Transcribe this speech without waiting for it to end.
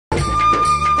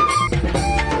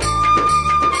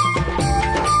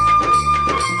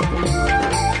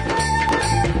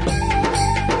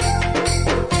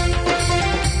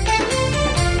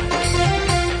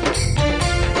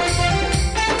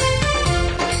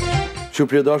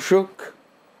সুপ্রিয় দর্শক,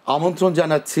 আমন্ত্রণ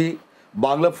জানাচ্ছি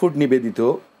বাংলা ফুড নিবেদিত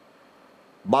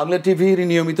বাংলা টিভির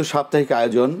নিয়মিত সাপ্তাহিক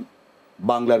আয়োজন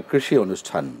বাংলার কৃষি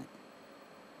অনুষ্ঠান।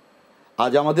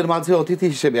 আজ আমাদের মাঝে অতিথি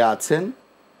হিসেবে আছেন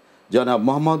জনাব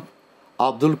মোহাম্মদ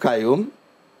আব্দুল কাইয়ুম,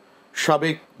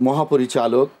 সাবেক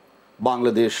মহাপরিচালক,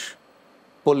 বাংলাদেশ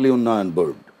পল্লী উন্নয়ন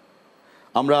বোর্ড।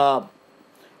 আমরা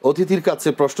অতিথির কাছে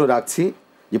প্রশ্ন রাখছি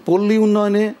যে পল্লী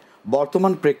উন্নয়নে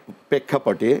বর্তমান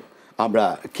প্রেক্ষাপটে আমরা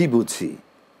কি বুঝি,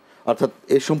 অর্থাৎ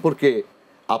এ সম্পর্কে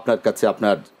আপনার কাছে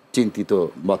আপনার চিন্তিত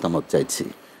মতামত চাইছি।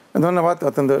 ধন্যবাদ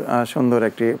অত্যন্ত সুন্দর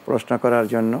একটি প্রশ্ন করার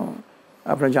জন্য।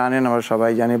 আপনি জানেন, আমরা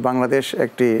সবাই জানি, বাংলাদেশ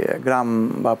একটি গ্রাম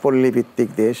বা পল্লী ভিত্তিক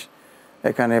দেশ।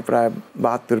 এখানে প্রায়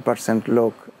 72%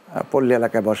 লোক পল্লী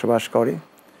এলাকায় বসবাস করে।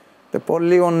 তো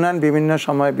পল্লী উন্নয়ন বিভিন্ন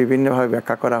সময় বিভিন্নভাবে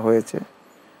ব্যাখ্যা করা হয়েছে।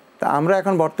 তা আমরা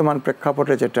এখন বর্তমান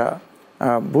প্রেক্ষাপটে যেটা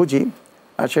বুঝি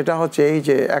সেটা হচ্ছে এই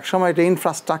যে একসময় এটা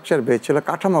ইনফ্রাস্ট্রাকচার বেস ছিল,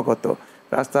 কাঠামোগত,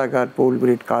 রাস্তাঘাট, পুল,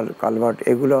 ব্রিজ, কালভার্ট,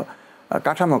 এগুলো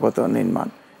কাঠামোগত নির্মাণ,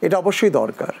 এটা অবশ্যই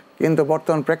দরকার। কিন্তু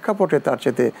বর্তমান প্রেক্ষাপটে তার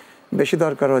চেয়ে বেশি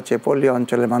দরকার হচ্ছে পল্লী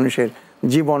অঞ্চলের মানুষের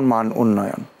জীবন মান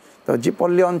উন্নয়ন। তো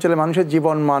পল্লী অঞ্চলের মানুষের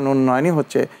জীবন মান উন্নয়নই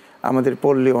হচ্ছে আমাদের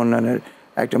পল্লী উন্নয়নের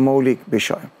একটা মৌলিক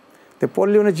বিষয়। তো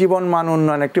পল্লী উন্নয়নের জীবন মান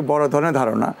উন্নয়ন একটি বড় ধরনের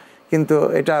ধারণা, কিন্তু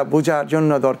এটা বোঝার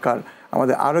জন্য দরকার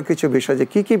আমাদের আরও কিছু বিষয়, যে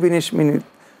কী কী জিনিস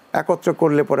একত্র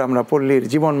করলে পরে আমরা পল্লীর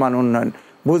জীবন মান উন্নয়ন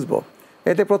বুঝবো।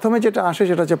 এতে প্রথমে যেটা আসে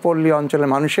সেটা হচ্ছে পল্লী অঞ্চলের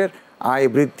মানুষের আয়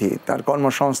বৃদ্ধি, তার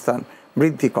কর্মসংস্থান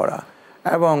বৃদ্ধি করা,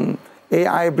 এবং এই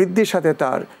আয় বৃদ্ধির সাথে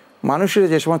তার মানুষের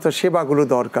যে সমস্ত সেবাগুলো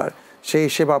দরকার সেই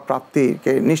সেবা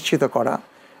প্রাপ্তিকে নিশ্চিত করা,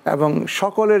 এবং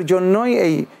সকলের জন্যই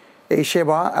এই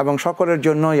সেবা এবং সকলের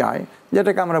জন্যই আয়,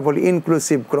 যেটাকে আমরা বলি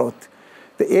ইনক্লুসিভ গ্রোথ।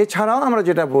 তো এছাড়াও আমরা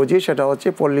যেটা বুঝি সেটা হচ্ছে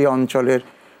পল্লী অঞ্চলের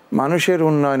মানুষের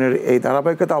উন্নয়নের এই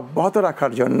ধারাবাহিকতা অব্যাহত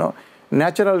রাখার জন্য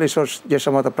ন্যাচারাল রিসোর্স, যে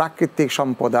সমস্ত প্রাকৃতিক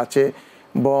সম্পদ আছে,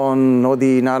 বন,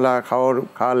 নদী, নালা,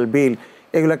 খাল, বিল,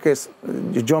 এগুলোকে,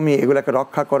 জমি, এগুলোকে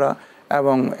রক্ষা করা,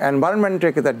 এবং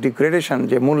এনভায়রনমেন্টের তার ডিগ্রেডেশন,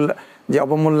 যে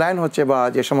অবমূল্যায়ন হচ্ছে বা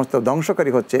যে সমস্ত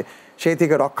ধ্বংসকারী হচ্ছে সেই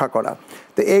থেকে রক্ষা করা।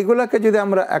 তো এইগুলোকে যদি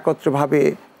আমরা একত্রভাবে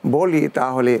বলি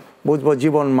তাহলে বুঝবো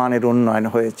জীবন মানের উন্নয়ন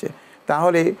হয়েছে।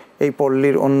 তাহলে এই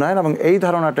পল্লীর উন্নয়ন, এবং এই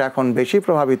ধারণাটা এখন বেশি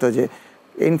প্রভাবিত যে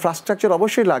ইনফ্রাস্ট্রাকচার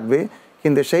অবশ্যই লাগবে,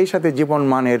 কিন্তু সেই সাথে জীবন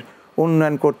মানের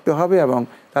উন্নয়ন করতে হবে এবং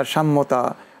তার সাম্যতা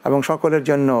এবং সকলের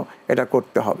জন্য এটা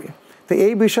করতে হবে। তো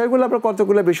এই বিষয়গুলো আবার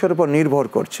কতগুলো বিষয়ের উপর নির্ভর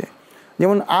করছে।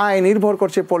 যেমন আয় নির্ভর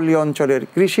করছে পল্লী অঞ্চলের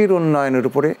কৃষির উন্নয়নের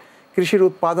উপরে, কৃষির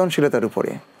উৎপাদনশীলতার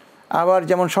উপরে। আবার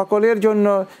যেমন সকলের জন্য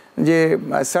যে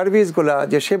সার্ভিসগুলা,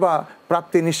 যে সেবা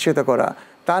প্রাপ্তি নিশ্চিত করা,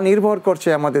 তা নির্ভর করছে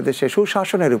আমাদের দেশে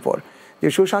সুশাসনের উপর। যে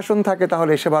সুশাসন থাকে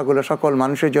তাহলে সেবাগুলো সকল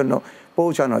মানুষের জন্য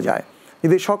পৌঁছানো যায়।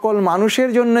 যদি সকল মানুষের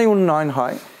জন্যই উন্নয়ন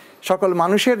হয়, সকল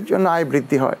মানুষের জন্য আয়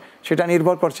বৃদ্ধি হয়, সেটা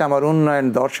নির্ভর করছে আমার উন্নয়ন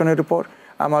দর্শনের উপর,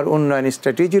 আমার উন্নয়ন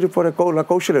স্ট্র্যাটেজির উপরে,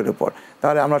 কৌশলের উপর।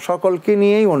 তাহলে আমরা সকলকে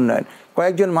নিয়েই উন্নয়ন,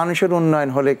 কয়েকজন মানুষের উন্নয়ন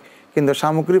হলে কিন্তু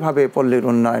সামগ্রিকভাবে পল্লীর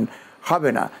উন্নয়ন হবে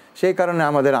না। সেই কারণে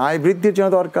আমাদের আয় বৃদ্ধির জন্য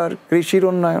দরকার কৃষির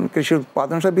উন্নয়ন, কৃষির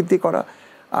উৎপাদনশীলতা বৃদ্ধি করা,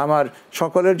 আমার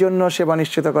সকলের জন্য সেবা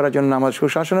নিশ্চিত করার জন্য আমার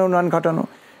সুশাসনের উন্নয়ন ঘটানো,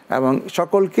 এবং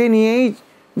সকলকে নিয়েই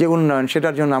যে উন্নয়ন,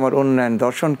 সেটার জন্য আমার উন্নয়ন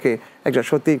দর্শনকে একটা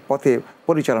সঠিক পথে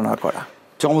পরিচালনা করা।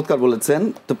 চমৎকার বলেছেন।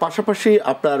 তো পাশাপাশি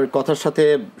আপনার কথার সাথে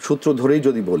সূত্র ধরেই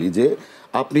যদি বলি যে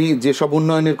আপনি যেসব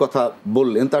উন্নয়নের কথা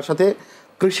বললেন তার সাথে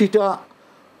কৃষিটা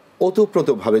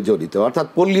ওতপ্রোতভাবে জড়িত, অর্থাৎ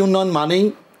পল্লী উন্নয়ন মানেই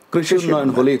কৃষি উন্নয়ন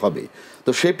হলেই হবে। তো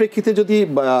সেই প্রেক্ষিতে যদি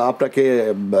আপনাকে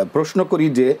প্রশ্ন করি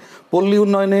যে পল্লী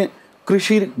উন্নয়নে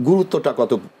কৃষির গুরুত্বটা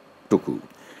কতটুকু?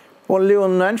 পল্লী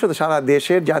উন্নয়ন শুধু সারা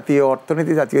দেশের জাতীয়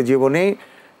অর্থনীতি, জাতীয় জীবনেই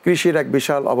কৃষির এক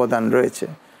বিশাল অবদান রয়েছে।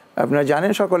 আপনারা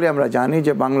জানেন, সকলে আমরা জানি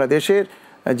যে বাংলাদেশের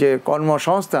যে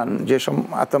কর্মসংস্থান, যে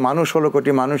এত মানুষ, 16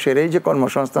 কোটি মানুষের এই যে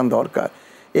কর্মসংস্থান দরকার,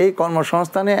 এই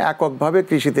কর্মসংস্থানে এককভাবে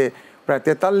কৃষিতে প্রায়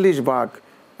 43 ভাগ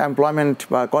এমপ্লয়মেন্ট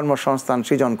বা কর্মসংস্থান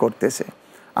সৃজন করতেছে।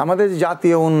 আমাদের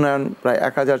জাতীয় উন্নয়ন প্রায়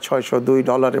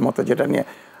 $1602 মতো, যেটা নিয়ে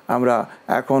আমরা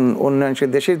এখন উন্নয়নশীল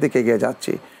দেশের দিকে এগিয়ে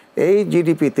যাচ্ছি। এই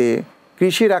জিডিপিতে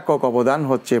কৃষির একক অবদান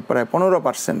হচ্ছে প্রায়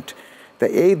 15%। তা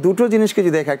এই দুটো জিনিসকে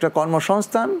যদি দেখা, একটা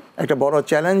কর্মসংস্থান একটা বড়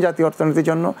চ্যালেঞ্জ জাতীয় অর্থনীতির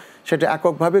জন্য, সেটা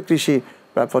এককভাবে কৃষি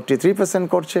প্রায় 43%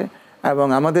 করছে, এবং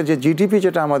আমাদের যে জিডিপি,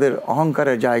 যেটা আমাদের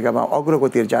অহংকারের জায়গা বা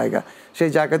অগ্রগতির জায়গা, সেই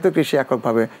জায়গাতে কৃষি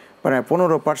এককভাবে প্রায়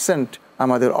 15%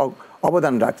 আমাদের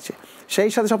অবদান রাখছে। সেই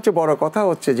সাথে সবচেয়ে বড় কথা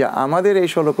হচ্ছে যে আমাদের এই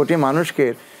 16 কোটি মানুষকে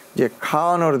যে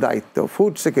খাওয়ানোর দায়িত্ব,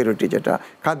 ফুড সিকিউরিটি, যেটা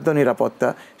খাদ্য নিরাপত্তা,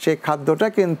 সেই খাদ্যটা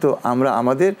কিন্তু আমরা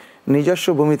আমাদের নিজস্ব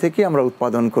ভূমি থেকে আমরা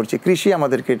উৎপাদন করছি, কৃষি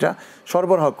আমাদেরকে এটা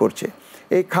সরবরাহ করছে।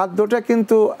 এই খাদ্যটা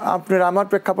কিন্তু আপনার আমার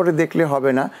প্রেক্ষাপটে দেখলে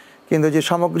হবে না, কিন্তু যে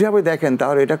সামগ্রিকভাবে দেখেন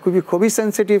তাহলে এটা খুবই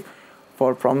সেন্সিটিভ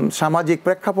ফ্রম সামাজিক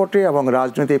প্রেক্ষাপটে এবং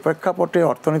রাজনৈতিক প্রেক্ষাপটে,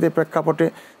 অর্থনৈতিক প্রেক্ষাপটে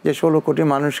যে 16 কোটি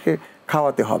মানুষকে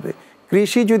খাওয়াতে হবে।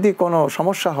 কৃষি যদি কোনো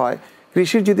সমস্যা হয়,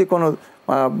 কৃষির যদি কোনো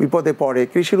বিপদে পড়ে,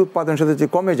 কৃষির উৎপাদনশীলতা যদি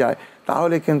কমে যায়,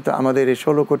 তাহলে কিন্তু আমাদের এই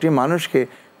 16 কোটি মানুষকে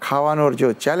খাওয়ানোর যে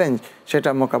চ্যালেঞ্জ সেটা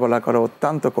মোকাবেলা করা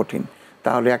অত্যন্ত কঠিন।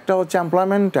 তাহলে একটা হচ্ছে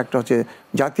এমপ্লয়মেন্ট, একটা হচ্ছে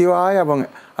জাতীয় আয়, এবং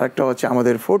আরেকটা হচ্ছে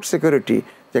আমাদের ফুড সিকিউরিটি,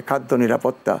 যে খাদ্য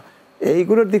নিরাপত্তা।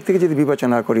 এইগুলোর দিক থেকে যদি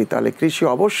বিবেচনা করি, তাহলে কৃষি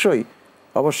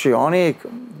অবশ্যই অনেক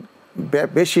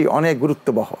বেশি, অনেক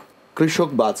গুরুত্ববহ। কৃষক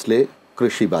বাঁচলে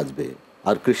কৃষি বাঁচবে,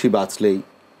 আর কৃষি বাঁচলেই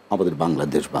আমাদের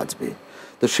বাংলাদেশ বাঁচবে।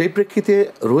 তো সেই প্রেক্ষিতে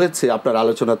রয়েছে আপনার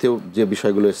আলোচনাতেও যে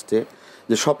বিষয়গুলো এসছে,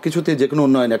 যে সব কিছুতে যে কোনো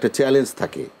উন্নয়নে একটা চ্যালেঞ্জ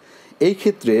থাকে। এই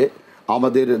ক্ষেত্রে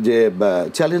আমাদের যে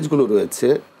চ্যালেঞ্জগুলো রয়েছে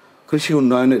কৃষি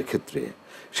উন্নয়নের ক্ষেত্রে,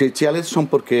 সেই চ্যালেঞ্জ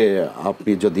সম্পর্কে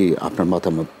আপনি যদি আপনার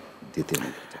মতামত দিতেন।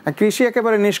 কৃষি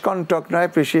একেবারে নিষ্কণ্টক নয়,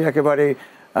 কৃষি একেবারে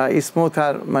স্মুথ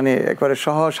আর মানে একেবারে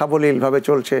সাবলীলভাবে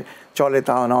চলে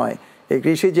তাও নয়। এই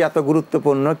কৃষি যে এত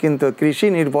গুরুত্বপূর্ণ, কিন্তু কৃষি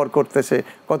নির্ভর করতেছে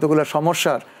কতগুলো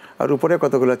সমস্যার আর উপরে,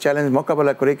 কতগুলো চ্যালেঞ্জ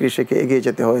মোকাবেলা করে কৃষিকে এগিয়ে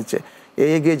যেতে হয়েছে।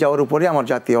 এই এগিয়ে যাওয়ার উপরে আমার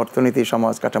জাতীয় অর্থনীতি,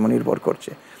 সমাজ কাঠামো নির্ভর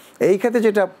করছে। এই ক্ষেত্রে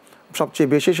যেটা সবচেয়ে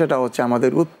বেশি, সেটা হচ্ছে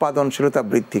আমাদের উৎপাদনশীলতা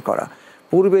বৃদ্ধি করা।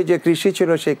 পূর্বে যে কৃষি ছিল,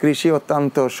 সেই কৃষি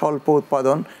অত্যন্ত স্বল্প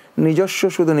উৎপাদন,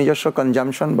 শুধু নিজস্ব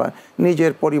কনজামশন বা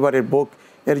নিজের পরিবারের ভোগ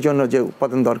এর জন্য যে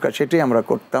উৎপাদন দরকার সেটাই আমরা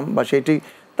করতাম, বা সেটি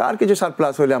তার কিছু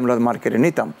সারপ্লাস হলে আমরা মার্কেটে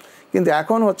নিতাম। কিন্তু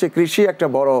এখন হচ্ছে কৃষি একটা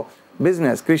বড়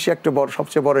বিজনেস, কৃষি একটা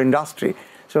সবচেয়ে বড় ইন্ডাস্ট্রি।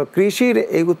 সো কৃষির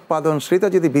এই উৎপাদনশীলতা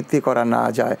যদি বৃদ্ধি করা না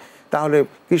যায়, তাহলে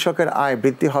কৃষকের আয়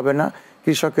বৃদ্ধি হবে না,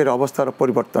 কৃষকের অবস্থার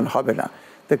পরিবর্তন হবে না।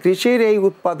 তো কৃষির এই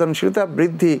উৎপাদনশীলতা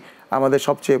বৃদ্ধি আমাদের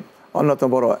সবচেয়ে অন্যতম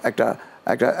বড়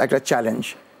একটা চ্যালেঞ্জ।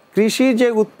 কৃষির যে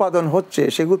উৎপাদন হচ্ছে,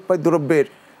 সেই উৎপাদিত দ্রব্যের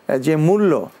যে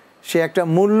মূল্য, সে একটা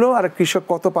মূল্য, আর কৃষক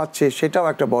কত পাচ্ছে সেটাও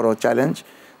একটা বড় চ্যালেঞ্জ।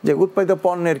 যে উৎপাদিত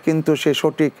পণ্যের কিন্তু সে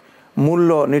সঠিক মূল্য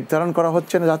নির্ধারণ করা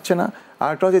যাচ্ছে না। আর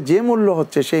একটা হচ্ছে যে মূল্য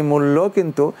হচ্ছে, সেই মূল্য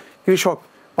কিন্তু কৃষক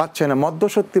পাচ্ছে না,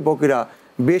 মধ্যস্বত্বভোগীরা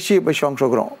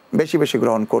বেশি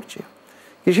গ্রহণ করছে।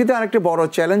 কৃষিতে আরেকটি বড়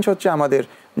চ্যালেঞ্জ হচ্ছে আমাদের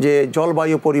যে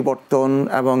জলবায়ু পরিবর্তন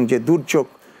এবং যে দুর্যোগ,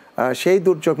 সেই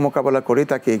দুর্যোগ মোকাবেলা করে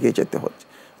তাকে এগিয়ে যেতে হচ্ছে।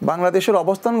 বাংলাদেশের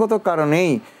অবস্থানগত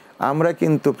কারণেই আমরা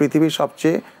কিন্তু পৃথিবীর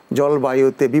সবচেয়ে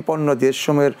জলবায়ুতে বিপন্ন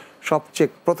দেশসমূহের সবচেয়ে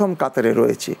প্রথম কাতারে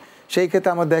রয়েছি। সেই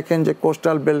ক্ষেত্রে আমরা দেখেন যে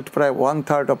কোস্টাল বেল্ট প্রায়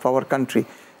 1/3 অফ আওয়ার কান্ট্রি,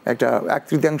 একটা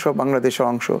 1/3 বাংলাদেশের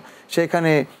অংশ,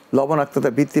 সেখানে লবণাক্ততা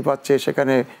বৃদ্ধি পাচ্ছে,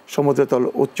 সেখানে সমুদ্রতল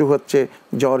উঁচু হচ্ছে,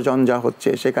 ঝড়-ঝঞ্ঝা হচ্ছে,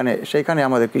 সেখানে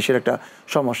আমাদের কৃষির একটা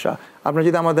সমস্যা। আপনি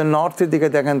যদি আমাদের নর্থের দিকে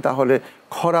দেখেন, তাহলে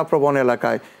খরা প্রবণ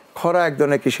এলাকায় খরা এক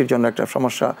ধরনের কৃষির জন্য একটা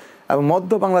সমস্যা। এবং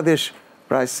মধ্য বাংলাদেশ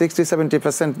প্রায়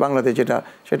 60-70% বাংলাদেশ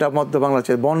সেটা মধ্য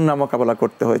বাংলাদেশের বন্যা মোকাবেলা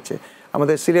করতে হয়েছে।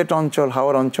 আমাদের সিলেট অঞ্চল,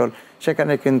 হাওড় অঞ্চল,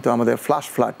 সেখানে কিন্তু আমাদের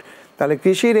ফ্লাড। তাহলে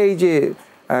কৃষির এই যে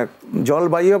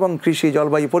জলবায়ু এবং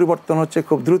জলবায়ু পরিবর্তন হচ্ছে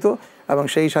খুব দ্রুত, এবং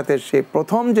সেই সাথে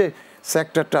প্রথম যে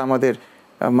সেক্টরটা আমাদের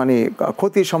মানে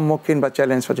ক্ষতির সম্মুখীন বা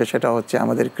চ্যালেঞ্জ হচ্ছে, সেটা হচ্ছে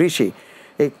আমাদের কৃষি।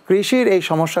 এই কৃষির এই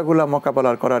সমস্যাগুলো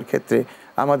মোকাবেলা করার ক্ষেত্রে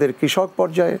আমাদের কৃষক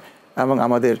পর্যায়ে এবং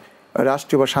আমাদের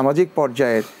রাষ্ট্রীয় বা সামাজিক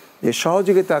পর্যায়ের যে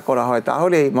সহযোগিতা করা হয়,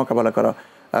 তাহলে এই মোকাবেলা করা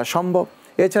সম্ভব।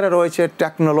 এছাড়া রয়েছে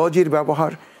টেকনোলজির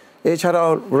ব্যবহার, এছাড়াও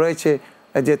রয়েছে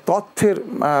যে তথ্যের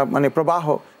মানে প্রবাহ।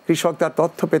 কৃষক তার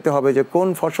তথ্য পেতে হবে যে কোন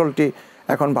ফসলটি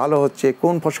এখন ভালো হচ্ছে,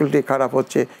 কোন ফসলটি খারাপ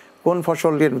হচ্ছে, কোন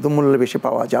ফসলের মূল্য বেশি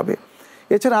পাওয়া যাবে।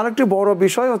 এছাড়া আরেকটি বড়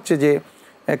বিষয় হচ্ছে যে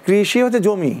কৃষি হচ্ছে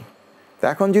জমি। তো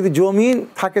এখন যদি জমি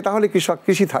থাকে তাহলে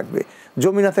কৃষি থাকবে,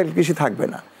 জমি না থাকলে কৃষি থাকবে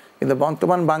না। কিন্তু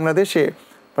বর্তমান বাংলাদেশে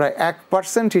প্রায়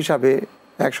 1% হিসাবে,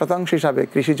 1% হিসাবে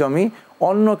কৃষি জমি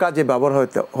অন্য কাজে ব্যবহার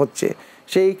হচ্ছে।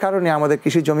 সেই কারণে আমাদের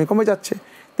কৃষি জমি কমে যাচ্ছে।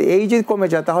 তো এই যদি কমে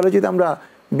যায়, তাহলে যদি আমরা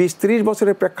 20-30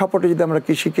 বছরের প্রেক্ষাপটে যদি আমরা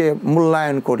কৃষিকে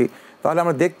মূল্যায়ন করি, তাহলে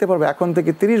আমরা দেখতে পারবো এখন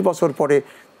থেকে 30 বছর পরে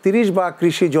 30 ভাগ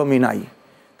কৃষি জমি নাই।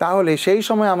 তাহলে সেই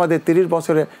সময় আমাদের 30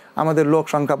 বছরে আমাদের লোক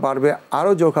সংখ্যা বাড়বে,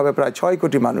 আরও যোগ হবে প্রায় 6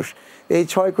 কোটি মানুষ। এই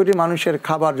 6 কোটি মানুষের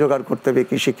খাবার জোগাড় করতে হবে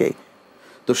কৃষিকেই।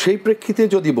 তো সেই প্রেক্ষিতে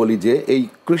যদি বলি যে এই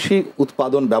কৃষি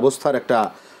উৎপাদন ব্যবস্থার একটা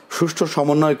সুষ্ঠু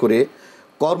সমন্বয় করে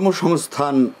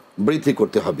কর্মসংস্থান বৃদ্ধি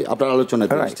করতে হবে, আপনার আলোচনা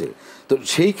করছে। তো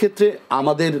সেই ক্ষেত্রে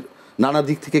আমাদের নানা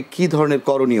দিক থেকে কি ধরনের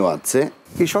করণীয় আছে?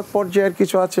 কৃষক পর্যায়ের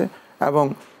কিছু আছে এবং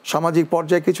সামাজিক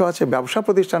পর্যায়ে কিছু আছে, ব্যবসা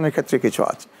প্রতিষ্ঠানের ক্ষেত্রে কিছু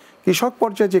আছে। কৃষক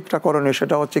পর্যায়ে যেটা করণীয়,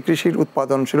 সেটা হচ্ছে কৃষির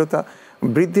উৎপাদনশীলতা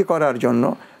বৃদ্ধি করার জন্য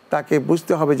তাকে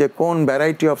বুঝতে হবে যে কোন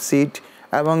ভ্যারাইটি অফ সিড,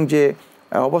 এবং যে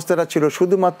অবস্থাটা ছিল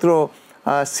শুধুমাত্র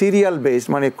সিরিয়াল বেস,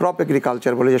 মানে ক্রপ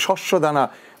এগ্রিকালচার বলে, যে শস্য দানা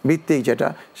ভিত্তিক যেটা,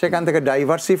 সেখান থেকে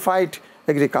ডাইভার্সিফাইড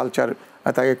এগ্রিকালচার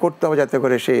তাকে করতে হবে, যাতে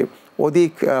করে সে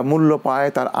অধিক মূল্য পায়,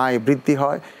 তার আয় বৃদ্ধি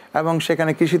হয়। এবং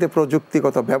সেখানে কৃষিতে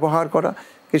প্রযুক্তিগত ব্যবহার করা,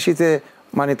 কৃষিতে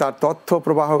মানে তার তথ্য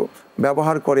প্রবাহ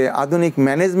ব্যবহার করে আধুনিক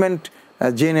ম্যানেজমেন্ট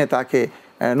জেনে তাকে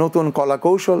নতুন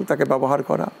কলাকৌশল তাকে ব্যবহার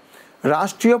করা।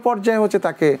 রাষ্ট্রীয় পর্যায়ে হচ্ছে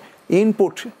তাকে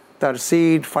ইনপুট, তার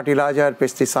সিড, ফার্টিলাইজার,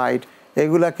 পেস্টিসাইড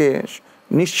এগুলাকে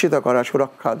নিশ্চিত করা,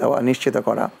 সুরক্ষা দেওয়া, নিশ্চিত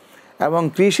করা, এবং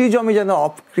কৃষি জমি যেন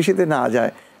কৃষিতে না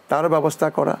যায় তার ব্যবস্থা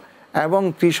করা, এবং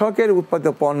কৃষকের উৎপাদিত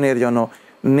পণ্যের জন্য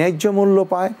ন্যায্য মূল্য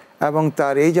পায়, এবং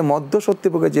তার এই যে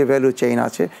মধ্যস্বত্বভোগের যে ভ্যালু চেইন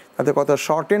আছে তাতে কত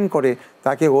শর্টেন করে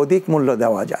তাকে অধিক মূল্য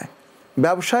দেওয়া যায়।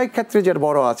 ব্যবসায়িক ক্ষেত্রে যে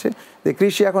বড় আছে যে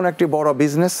কৃষি এখন একটি বড়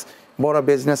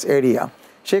বিজনেস এরিয়া,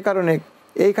 সেই কারণে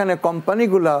এইখানে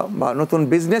কোম্পানিগুলা বা নতুন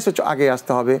বিজনেস আগে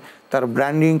আসতে হবে, তার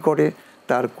ব্র্যান্ডিং করে,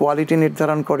 তার কোয়ালিটি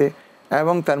নির্ধারণ করে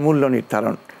এবং তার মূল্য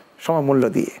নির্ধারণ, সমমূল্য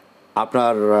দিয়ে।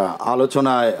 আপনার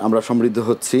আলোচনায় আমরা সমৃদ্ধ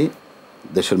হচ্ছি,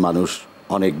 দেশের মানুষ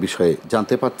অনেক বিষয়ে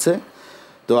জানতে পারছে।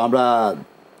 তো আমরা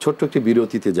ছোট্ট একটি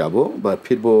বিরতিতে যাব বা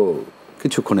ফিরব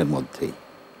কিছুক্ষণের মধ্যেই।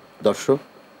 দর্শক,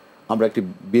 আমরা একটি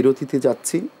বিরতিতে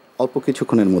যাচ্ছি, অল্প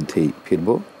কিছুক্ষণের মধ্যেই ফিরব,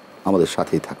 আমাদের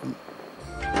সাথেই থাকুন।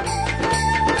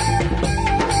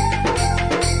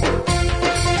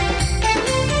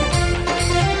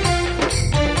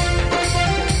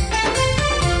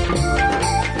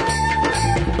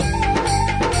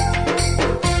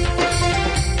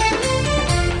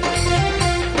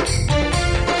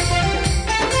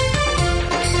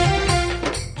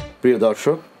 প্রিয়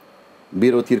দর্শক,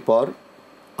 বিরতির পর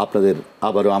আপনাদের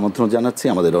আবারও আমন্ত্রণ জানাচ্ছি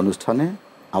আমাদের অনুষ্ঠানে।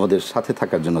 আমাদের সাথে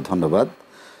থাকার জন্য ধন্যবাদ।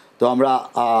 তো আমরা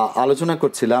আলোচনা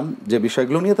করছিলাম যে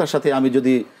বিষয়গুলো নিয়ে, তার সাথে আমি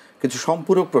যদি কিছু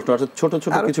সম্পূরক প্রশ্ন অর্থাৎ ছোট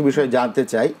ছোট কিছু বিষয় জানতে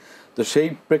চাই, তো সেই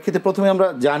প্রেক্ষিতে প্রথমে আমরা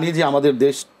জানি যে আমাদের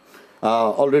দেশ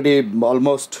অলরেডি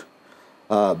অলমোস্ট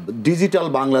ডিজিটাল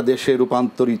বাংলাদেশে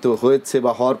রূপান্তরিত হয়েছে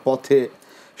বা হওয়ার পথে।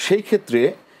 সেই ক্ষেত্রে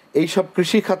এইসব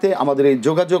কৃষি খাতে আমাদের এই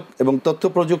যোগাযোগ এবং তথ্য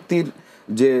প্রযুক্তির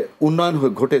যে উন্নয়ন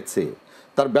ঘটেছে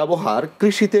তার ব্যবহার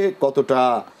কৃষিতে কতটা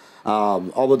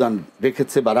অবদান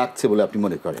রেখেছে বা রাখছে বলে আপনি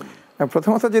মনে করেন?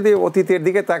 প্রথমত যদি অতীতের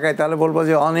দিকে তাকাই তাহলে বলবো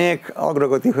যে অনেক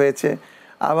অগ্রগতি হয়েছে।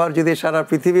 আবার যদি সারা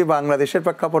পৃথিবী বাংলাদেশের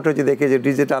প্রেক্ষাপটে যদি দেখি যে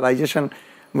ডিজিটালাইজেশন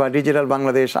বা ডিজিটাল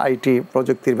বাংলাদেশ আইটি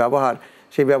প্রযুক্তির ব্যবহার,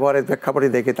 সেই ব্যবহারের প্রেক্ষাপটে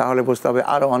দেখি তাহলে বুঝতে হবে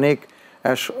আরও অনেক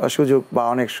সুযোগ বা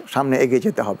অনেক সামনে এগিয়ে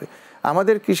যেতে হবে।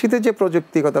 আমাদের কৃষিতে যে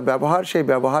প্রযুক্তিগত ব্যবহার, সেই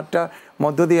ব্যবহারটা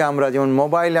মধ্য দিয়ে আমরা যেমন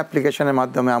মোবাইল অ্যাপ্লিকেশনের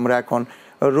মাধ্যমে আমরা এখন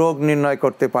রোগ নির্ণয়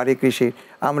করতে পারি কৃষির,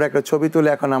 আমরা একটা ছবি তুলে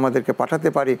এখন আমাদেরকে পাঠাতে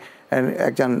পারি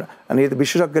একজন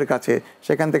বিশেষজ্ঞের কাছে,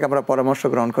 সেখান থেকে আমরা পরামর্শ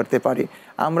গ্রহণ করতে পারি।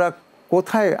 আমরা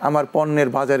কোথায় আমার পণ্যের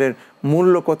বাজারের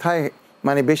মূল্য কোথায়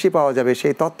মানে বেশি পাওয়া যাবে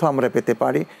সেই তথ্য আমরা পেতে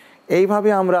পারি। এইভাবে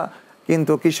আমরা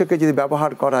কিন্তু কৃষককে যদি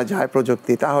ব্যবহার করা যায়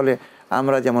প্রযুক্তি, তাহলে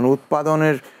আমরা যেমন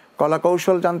উৎপাদনের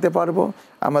কলাকৌশল জানতে পারবো,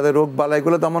 আমাদের রোগ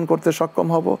বালাইগুলো দমন করতে সক্ষম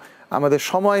হব, আমাদের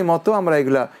সময় মতো আমরা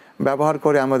এগুলা ব্যবহার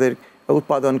করে আমাদের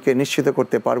উৎপাদনকে নিশ্চিত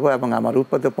করতে পারবো, এবং আমার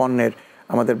উৎপাদিত পণ্যের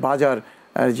আমাদের বাজার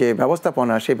যে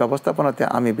ব্যবস্থাপনা, সেই ব্যবস্থাপনাতে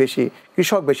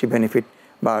কৃষক বেশি বেনিফিট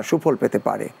বা সুফল পেতে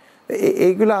পারে।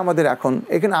 এইগুলো আমাদের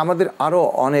এখানে আমাদের আরও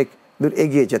অনেক দূর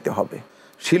এগিয়ে যেতে হবে।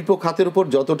 শিল্প খাতের উপর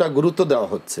যতটা গুরুত্ব দেওয়া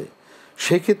হচ্ছে,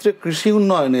 সেক্ষেত্রে কৃষি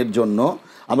উন্নয়নের জন্য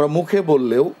আমরা মুখে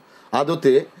বললেও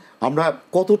আদতে আমরা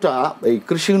কতটা এই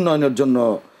কৃষি উন্নয়নের জন্য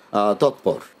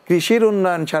তৎপর? কৃষির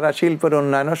উন্নয়ন ছাড়া শিল্পের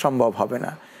উন্নয়নও সম্ভব হবে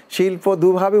না। শিল্প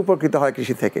দুভাবে উপকৃত হয়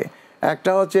কৃষি থেকে।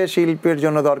 একটা হচ্ছে শিল্পের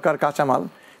জন্য দরকার কাঁচামাল,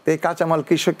 তো এই কাঁচামাল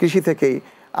কৃষি থেকেই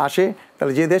আসে।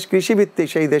 তাহলে যে দেশ কৃষিভিত্তিক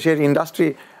সেই দেশের ইন্ডাস্ট্রি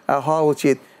হওয়া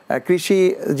উচিত কৃষি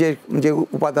যে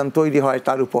উপাদান তৈরি হয়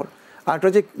তার উপর। আর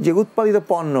যে উৎপাদিত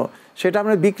পণ্য সেটা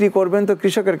আপনি বিক্রি করবেন তো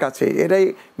কৃষকের কাছে, এটাই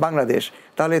বাংলাদেশ।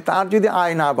 তাহলে তার যদি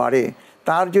আয় না বাড়ে,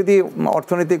 তার যদি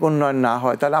অর্থনৈতিক উন্নয়ন না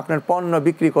হয়, তাহলে আপনার পণ্য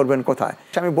বিক্রি করবেন কোথায়?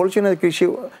 আমি বলছি না কৃষি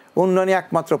উন্নয়নই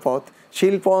একমাত্র পথ,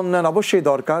 শিল্প উন্নয়ন অবশ্যই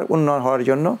দরকার উন্নয়ন হওয়ার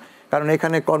জন্য, কারণ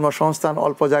এখানে কর্মসংস্থান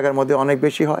অল্প জায়গার মধ্যে অনেক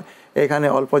বেশি হয়। এখানে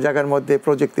অল্প জায়গার মধ্যে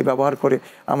প্রযুক্তি ব্যবহার করে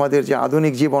আমাদের যে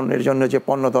আধুনিক জীবনের জন্য যে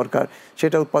পণ্য দরকার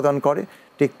সেটা উৎপাদন করে।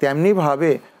 ঠিক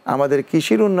তেমনিভাবে আমাদের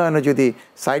কৃষির উন্নয়নে যদি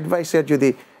সাইড বাই সাইড যদি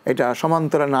এটা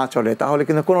সমান্তরাল না চলে, তাহলে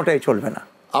কিন্তু কোনোটাই চলবে না।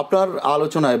 আপনার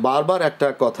আলোচনায় বারবার একটা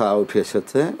কথা উঠে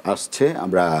আসছে,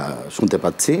 আমরা শুনতে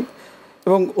পাচ্ছি,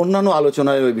 এবং অন্যান্য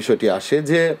আলোচনায় ওই বিষয়টি আসে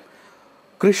যে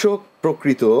কৃষক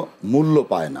প্রকৃত মূল্য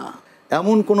পায় না।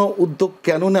 এমন কোনো উদ্যোগ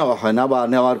কেন নেওয়া হয় না, বা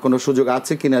নেওয়ার কোনো সুযোগ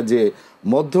আছে কিনা যে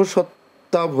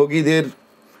মধ্যস্বত্বভোগীদের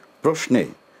প্রশ্নে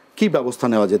কি ব্যবস্থা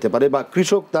নেওয়া যেতে পারে, বা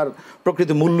কৃষক তার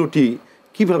প্রকৃত মূল্যটি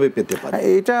কিভাবে পেতে পারে?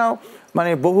 এটা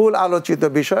মানে বহুল আলোচিত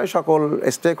বিষয়, সকল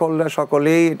স্টেক হোল্ডার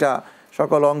সকলেই এটা,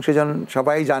 সকল অংশীজন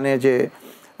সবাই জানে যে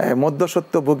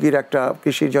মধ্যস্বত্বভোগীর একটা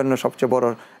কৃষির জন্য সবচেয়ে বড়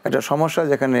একটা সমস্যা,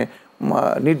 যেখানে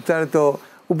নির্ধারিত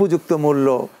উপযুক্ত মূল্য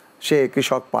সে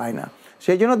কৃষক পায় না।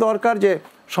 সেই জন্য দরকার যে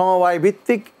সমবায়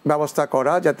ভিত্তিক ব্যবস্থা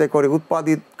করা, যাতে করে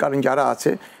উৎপাদিতকারী যারা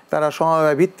আছে তারা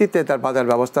সমবায় ভিত্তিতে তার বাজার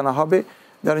ব্যবস্থা না হবে।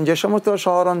 ধরেন যে সমস্ত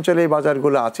শহর অঞ্চলে এই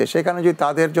বাজারগুলো আছে, সেখানে যদি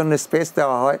তাদের জন্য স্পেস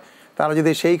দেওয়া হয়, তারা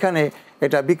যদি সেইখানে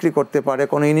এটা বিক্রি করতে পারে,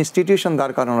 কোনো ইনস্টিটিউশন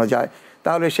দাঁড় করানো যায়,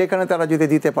 তাহলে সেখানে তারা যদি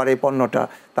দিতে পারে এই পণ্যটা,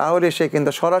 তাহলে সে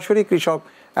কিন্তু সরাসরি কৃষক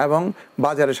এবং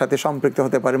বাজারের সাথে সম্পৃক্ত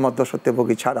হতে পারে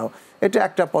মধ্যস্বত্বভোগী ছাড়াও। এটা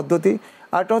একটা পদ্ধতি।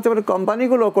 আরটা হতে পারে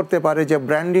কোম্পানিগুলো করতে পারে যে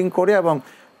ব্র্যান্ডিং করে এবং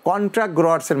কন্ট্রাক্ট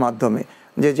গ্রোয়ার্সের মাধ্যমে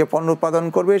যে পণ্য উৎপাদন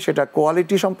করবে সেটা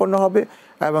কোয়ালিটি সম্পন্ন হবে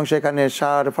এবং সেখানে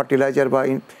সার, ফার্টিলাইজার বা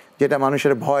যেটা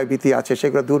মানুষের ভয় ভীতি আছে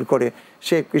সেগুলো দূর করে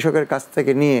সে কৃষকের কাছ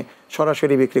থেকে নিয়ে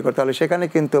সরাসরি বিক্রি করে, তাহলে সেখানে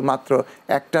কিন্তু মাত্র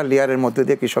একটা লেয়ারের মধ্যে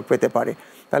দিয়ে কৃষক পেতে পারে।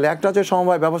 তাহলে একটা হচ্ছে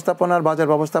সমবায় ব্যবস্থাপনার,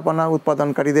 বাজার ব্যবস্থাপনা,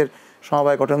 উৎপাদনকারীদের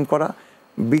সমবায় গঠন করা,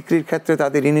 বিক্রির ক্ষেত্রে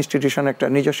তাদের ইনস্টিটিউশন একটা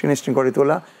নিজস্ব ইনস্টিটিউশন গড়ে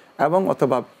তোলা, এবং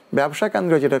অথবা ব্যবসা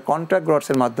কেন্দ্র যেটা কন্ট্রাক্ট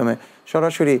গ্রোয়ার্সের মাধ্যমে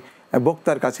সরাসরি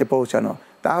ভোক্তার কাছে পৌঁছানো,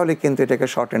 তাহলে কিন্তু এটাকে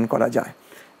শর্টেন করা যায়।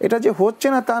 এটা যে হচ্ছে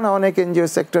না তা না, অনেক এনজিও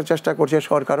সেক্টর চেষ্টা করছে,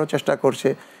 সরকারও চেষ্টা করছে,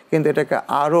 কিন্তু এটাকে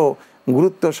আরও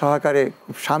গুরুত্ব সহকারে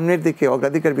সামনের দিকে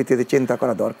অগ্রাধিকার ভিত্তিতে চিন্তা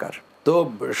করা দরকার। তো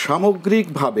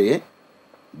সামগ্রিকভাবে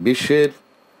বিশ্বের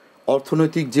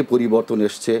অর্থনৈতিক যে পরিবর্তন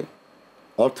এসছে,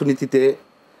 অর্থনীতিতে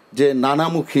যে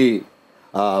নানামুখী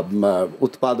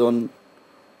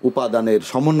উপাদানের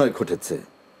সমন্বয় ঘটেছে,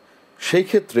 সেই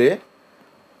ক্ষেত্রে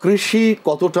কৃষি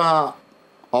কতটা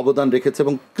অবদান রেখেছে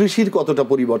এবং কৃষির কতটা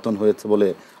পরিবর্তন হয়েছে বলে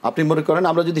আপনি মনে করেন?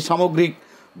 আমরা যদি সামগ্রিক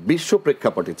বিশ্ব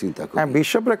প্রেক্ষাপটে চিন্তা করি। হ্যাঁ,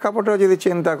 বিশ্ব প্রেক্ষাপটে যদি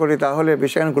চিন্তা করি তাহলে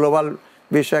গ্লোবাল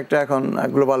বিশ্ব একটা এখন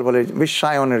গ্লোবাল বলে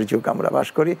বিশ্বায়নের যুগ আমরা বাস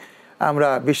করি। আমরা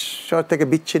বিশ্ব থেকে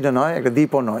বিচ্ছিন্ন নয়, একটা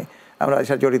দ্বীপও নয়, আমরা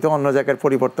এসে জড়িত। অন্য জায়গার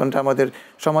পরিবর্তনটা আমাদের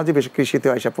সমাজে বেশি কৃষিতে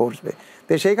এসে পড়বে।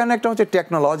 তো সেইখানে একটা হচ্ছে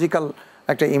টেকনোলজিক্যাল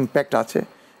একটা ইম্প্যাক্ট আছে,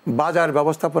 বাজার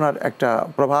ব্যবস্থাপনার একটা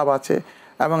প্রভাব আছে,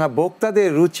 এবং ভোক্তাদের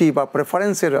রুচি বা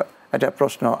প্রেফারেন্সের একটা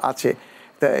প্রশ্ন আছে।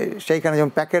 তাই সেইখানে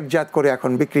যেমন প্যাকেটজাত করে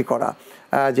এখন বিক্রি করা,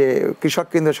 যে কৃষক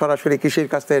কিন্তু সরাসরি কৃষির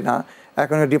কাছ থেকে না,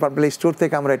 এখন ডিপার্টমেন্টাল স্টোর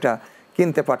থেকে আমরা এটা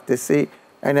কিনতে পারতেছি,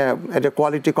 এটা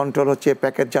কোয়ালিটি কন্ট্রোল হচ্ছে,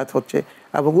 প্যাকেটজাত হচ্ছে,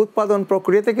 এবং উৎপাদন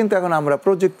প্রক্রিয়াতে কিন্তু এখন আমরা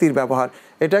প্রযুক্তির ব্যবহার,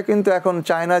 এটা কিন্তু এখন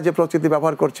চায়না যে প্রযুক্তি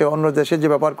ব্যবহার করছে, অন্য দেশে যে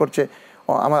ব্যবহার করছে,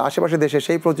 আমার আশেপাশের দেশে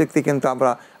সেই প্রযুক্তি কিন্তু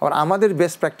আমরা আবার আমাদের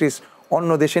বেস্ট প্র্যাকটিস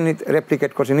অন্য দেশে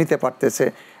রেপ্লিকেট করছে, নিতে পারতেছে।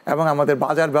 এবং আমাদের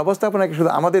বাজার ব্যবস্থাপনা কি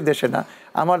শুধু আমাদের দেশে না,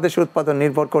 আমার দেশের উৎপাদন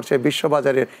নির্ভর করছে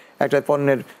বিশ্ববাজারের একটা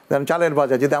পণ্যের, যেমন চালের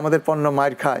বাজার, যদি আমাদের পণ্য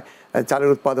মার খায় চালের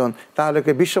উৎপাদন, তাহলে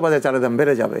কি বিশ্ববাজারে চালের দাম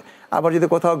বেড়ে যাবে। আবার যদি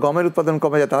কোথাও গমের উৎপাদন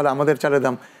কমে যায় তাহলে আমাদের চালের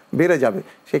দাম বেড়ে যাবে।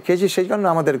 সেই কারণে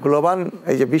আমাদের গ্লোবাল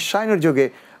এই যে বিশ্বায়নের যুগে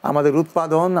আমাদের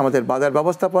উৎপাদন, আমাদের বাজার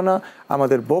ব্যবস্থাপনা,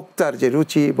 আমাদের ভোক্তার যে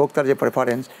রুচি, ভোক্তার যে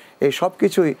প্রেফারেন্স, এই সব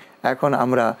কিছুই এখন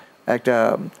আমরা একটা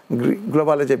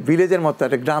গ্লোবালে যে ভিলেজের মতো,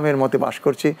 একটা গ্রামের মতো বাস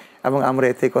করছি, এবং আমরা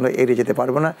এতে কোনো এড়িয়ে যেতে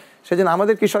পারবো না। সেজন্য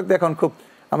আমাদের কৃষকদের এখন খুব,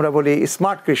 আমরা বলি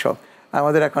স্মার্ট কৃষক,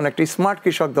 আমাদের এখন একটি স্মার্ট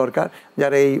কৃষক দরকার,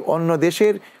 যারা এই অন্য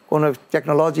দেশের কোনো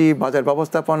টেকনোলজি, বাজার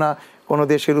ব্যবস্থাপনা, কোনো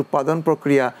দেশের উৎপাদন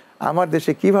প্রক্রিয়া আমার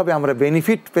দেশে কিভাবে আমরা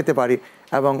বেনিফিট পেতে পারি,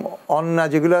 এবং অন্য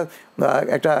যেগুলো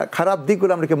একটা খারাপ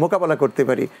দিকগুলো আমরা মোকাবেলা করতে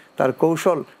পারি, তার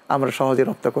কৌশল আমরা সহজে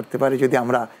রপ্ত করতে পারি যদি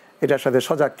আমরা এটার সাথে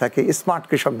সজাগ থাকি, স্মার্ট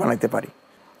কৃষক বানাইতে পারি।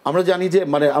 আমরা জানি যে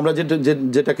আমরা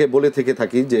যেটাকে বলে থেকে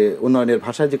থাকি যে উন্নয়নের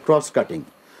ভাষায় যে ক্রস কাটিং,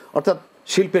 অর্থাৎ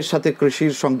শিল্পের সাথে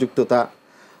কৃষির সংযুক্ততা,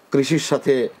 কৃষির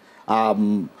সাথে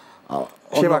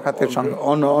সেবা খাতের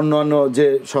অন্যান্য যে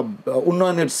সব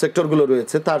উন্নয়নের সেক্টরগুলো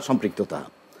রয়েছে তার সম্পৃক্ততা।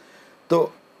 তো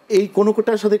এই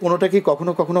কোনোটার সাথে কোনোটা কি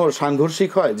কখনো কখনো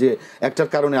সাংঘর্ষিক হয়, যে একটার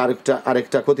কারণে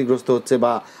আরেকটা ক্ষতিগ্রস্ত হচ্ছে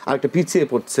বা আরেকটা পিছিয়ে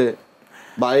পড়ছে,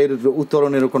 বা এর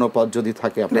উত্তরণেরও কোনো পথ যদি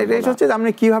থাকে? এটা হচ্ছে আপনি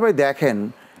কীভাবে দেখেন।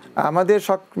 আমাদের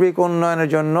সার্বিক উন্নয়নের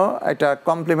জন্য একটা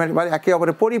কমপ্লিমেন্ট বা একে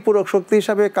অপরের পরিপূরক শক্তি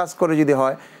হিসাবে কাজ করে যদি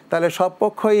হয়, তাহলে সব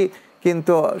পক্ষই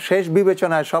কিন্তু শেষ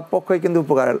বিবেচনায় সব পক্ষই কিন্তু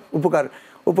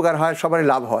উপকার হয়, সবারই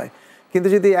লাভ হয়। কিন্তু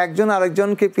যদি একজন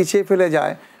আরেকজনকে পিছিয়ে ফেলে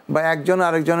যায়, বা একজন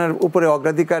আরেকজনের উপরে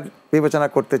অগ্রাধিকার বিবেচনা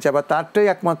করতে চায়, বা তারটাই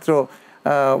একমাত্র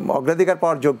অগ্রাধিকার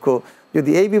পাওয়ার যোগ্য,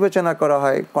 যদি এই বিবেচনা করা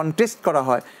হয়, কন্টেস্ট করা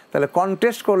হয়, তাহলে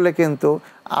কন্টেস্ট করলে কিন্তু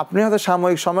আপনি হয়তো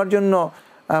সাময়িক সময়ের জন্য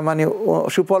মানে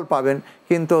সুফল পাবেন,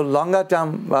 কিন্তু লঙ্গার টার্ম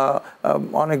বা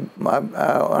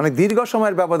অনেক দীর্ঘ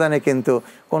সময়ের ব্যবধানে কিন্তু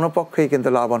কোনো পক্ষেই কিন্তু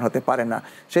লাভবান হতে পারে না।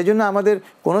 সেই জন্য আমাদের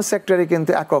কোনো সেক্টরে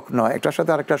কিন্তু একক নয়, একটার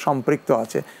সাথে আরেকটা সম্পৃক্ত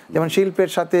আছে। যেমন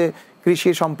শিল্পের সাথে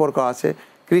কৃষির সম্পর্ক আছে,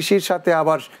 কৃষির সাথে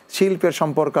আবার শিল্পের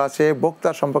সম্পর্ক আছে,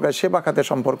 ভোক্তার সম্পর্ক আছে, সেবা খাতের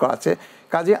সম্পর্ক আছে।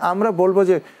 কাজে আমরা বলবো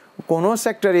যে কোনো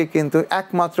সেক্টরই কিন্তু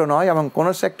একমাত্র নয়, এবং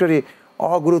কোনো সেক্টরই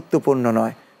অগুরুত্বপূর্ণ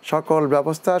নয়। সকল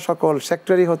ব্যবস্থা, সকল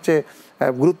সেক্টরই হচ্ছে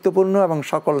গুরুত্বপূর্ণ, এবং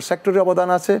সকল সেক্টরে অবদান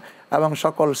আছে, এবং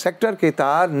সকল সেক্টরকে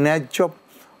তার ন্যায্য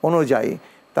অনুযায়ী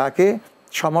তাকে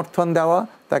সমর্থন দেওয়া,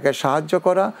 তাকে সাহায্য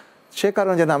করা, সে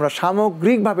কারণে যেন আমরা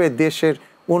সামগ্রিকভাবে দেশের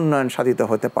উন্নয়ন সাধিত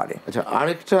হতে পারে। আচ্ছা,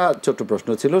 আরেকটা ছোট্ট প্রশ্ন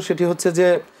ছিল, সেটি হচ্ছে যে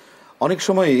অনেক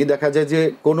সময়ই দেখা যায় যে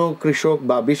কোনো কৃষক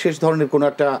বা বিশেষ ধরনের কোনো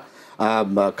একটা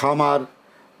খামার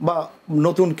বা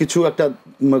নতুন কিছু একটা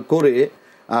করে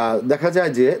দেখা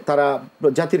যায় যে তারা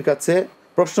জাতির কাছে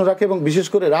প্রশ্ন রাখে এবং বিশেষ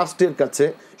করে রাষ্ট্রের কাছে,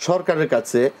 সরকারের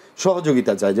কাছে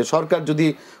সহযোগিতা চায় যে সরকার যদি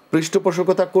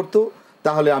পৃষ্ঠপোষকতা করতো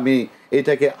তাহলে আমি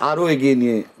এটাকে আরও এগিয়ে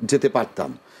নিয়ে যেতে পারতাম।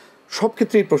 সব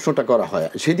ক্ষেত্রেই প্রশ্নটা করা হয়,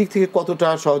 সেদিক থেকে কতটা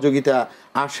সহযোগিতা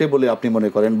আসে বলে আপনি মনে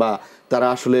করেন, বা তারা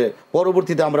আসলে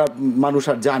পরবর্তীতে আমরা মানুষ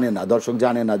আর জানে না, দর্শক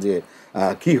জানে না যে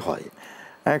কি হয়?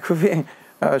 খুবই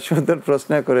সুন্দর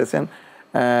প্রশ্ন করেছেন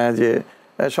যে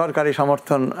সরকারি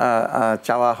সমর্থন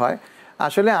চাওয়া হয়।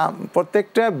 আসলে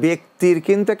প্রত্যেকটা ব্যক্তির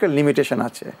কিন্তু একটা লিমিটেশন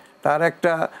আছে, তার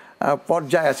একটা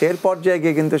পর্যায় আছে, এর পর্যায়ে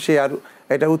গিয়ে কিন্তু সে আর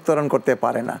এটা উত্তরণ করতে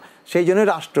পারে না। সেই জন্যই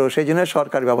রাষ্ট্র, সেই জন্যই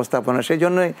সরকারি ব্যবস্থাপনা, সেই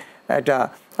জন্যই এটা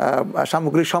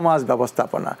সামগ্রিক সমাজ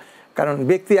ব্যবস্থাপনা। কারণ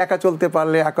ব্যক্তি একা চলতে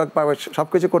পারলে, এককভাবে সব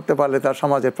কিছু করতে পারলে তার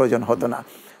সমাজের প্রয়োজন হতো না।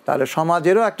 তাহলে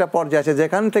সমাজেরও একটা পর্যায়ে আছে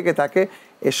যেখান থেকে তাকে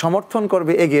সমর্থন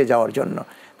করবে এগিয়ে যাওয়ার জন্য।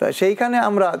 তো সেইখানে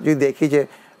আমরা যদি দেখি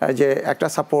যে একটা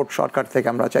সাপোর্ট সরকার থেকে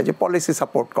আমরা চাই যে পলিসি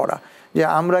সাপোর্ট করা, যে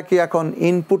আমরা কি এখন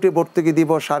ইনপুটে ভর্তুকি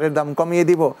দিব, সারের দাম কমিয়ে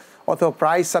দিব, অথবা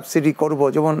প্রাইস সাবসিডি করব।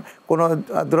 যেমন কোনো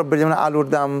দ্রব্যের, যেমন আলুর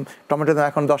দাম, টমেটোর দাম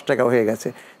এখন 10 টাকা হয়ে গেছে,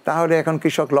 তাহলে এখন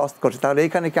কৃষক লস করছে, তাহলে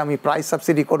এইখানে কি আমি প্রাইস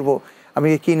সাবসিডি করব, আমি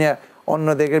কিনে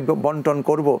অন্যদেরকে বন্টন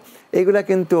করব? এইগুলা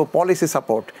কিন্তু পলিসি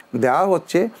সাপোর্ট দেওয়া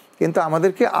হচ্ছে, কিন্তু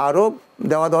আমাদেরকে আরও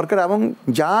দেওয়া দরকার, এবং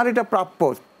যার এটা প্রাপ্য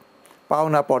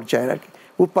পাওনা পর্যায়ের আর কি,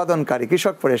 উৎপাদনকারী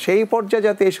কৃষক পরে সেই পর্যায়ে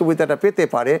যাতে এই সুবিধাটা পেতে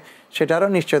পারে সেটারও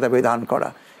নিশ্চয়তা বিধান করা।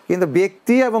 কিন্তু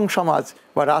ব্যক্তি এবং সমাজ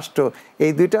বা রাষ্ট্র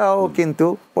এই দুইটাও কিন্তু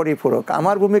পরিপূরক।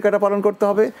 আমার ভূমিকাটা পালন করতে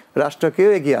হবে, রাষ্ট্রকেও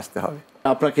এগিয়ে আসতে হবে।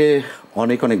 আপনাকে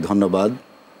অনেক অনেক ধন্যবাদ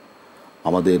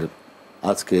আমাদের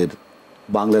আজকের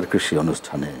বাংলার কৃষি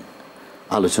অনুষ্ঠানে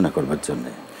আলোচনা করবার জন্য।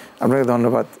 আপনাকে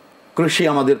ধন্যবাদ। কৃষি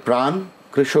আমাদের প্রাণ,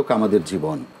 কৃষক আমাদের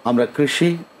জীবন। আমরা কৃষি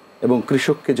এবং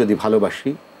কৃষককে যদি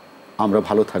ভালোবাসি, আমরা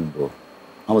ভালো থাকব,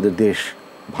 আমাদের দেশ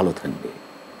ভালো থাকবে।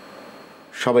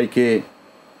 সবাইকে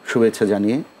শুভেচ্ছা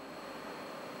জানিয়ে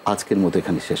আজকের মতো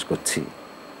এখানে শেষ করছি।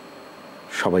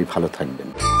 সবাই ভালো থাকবেন।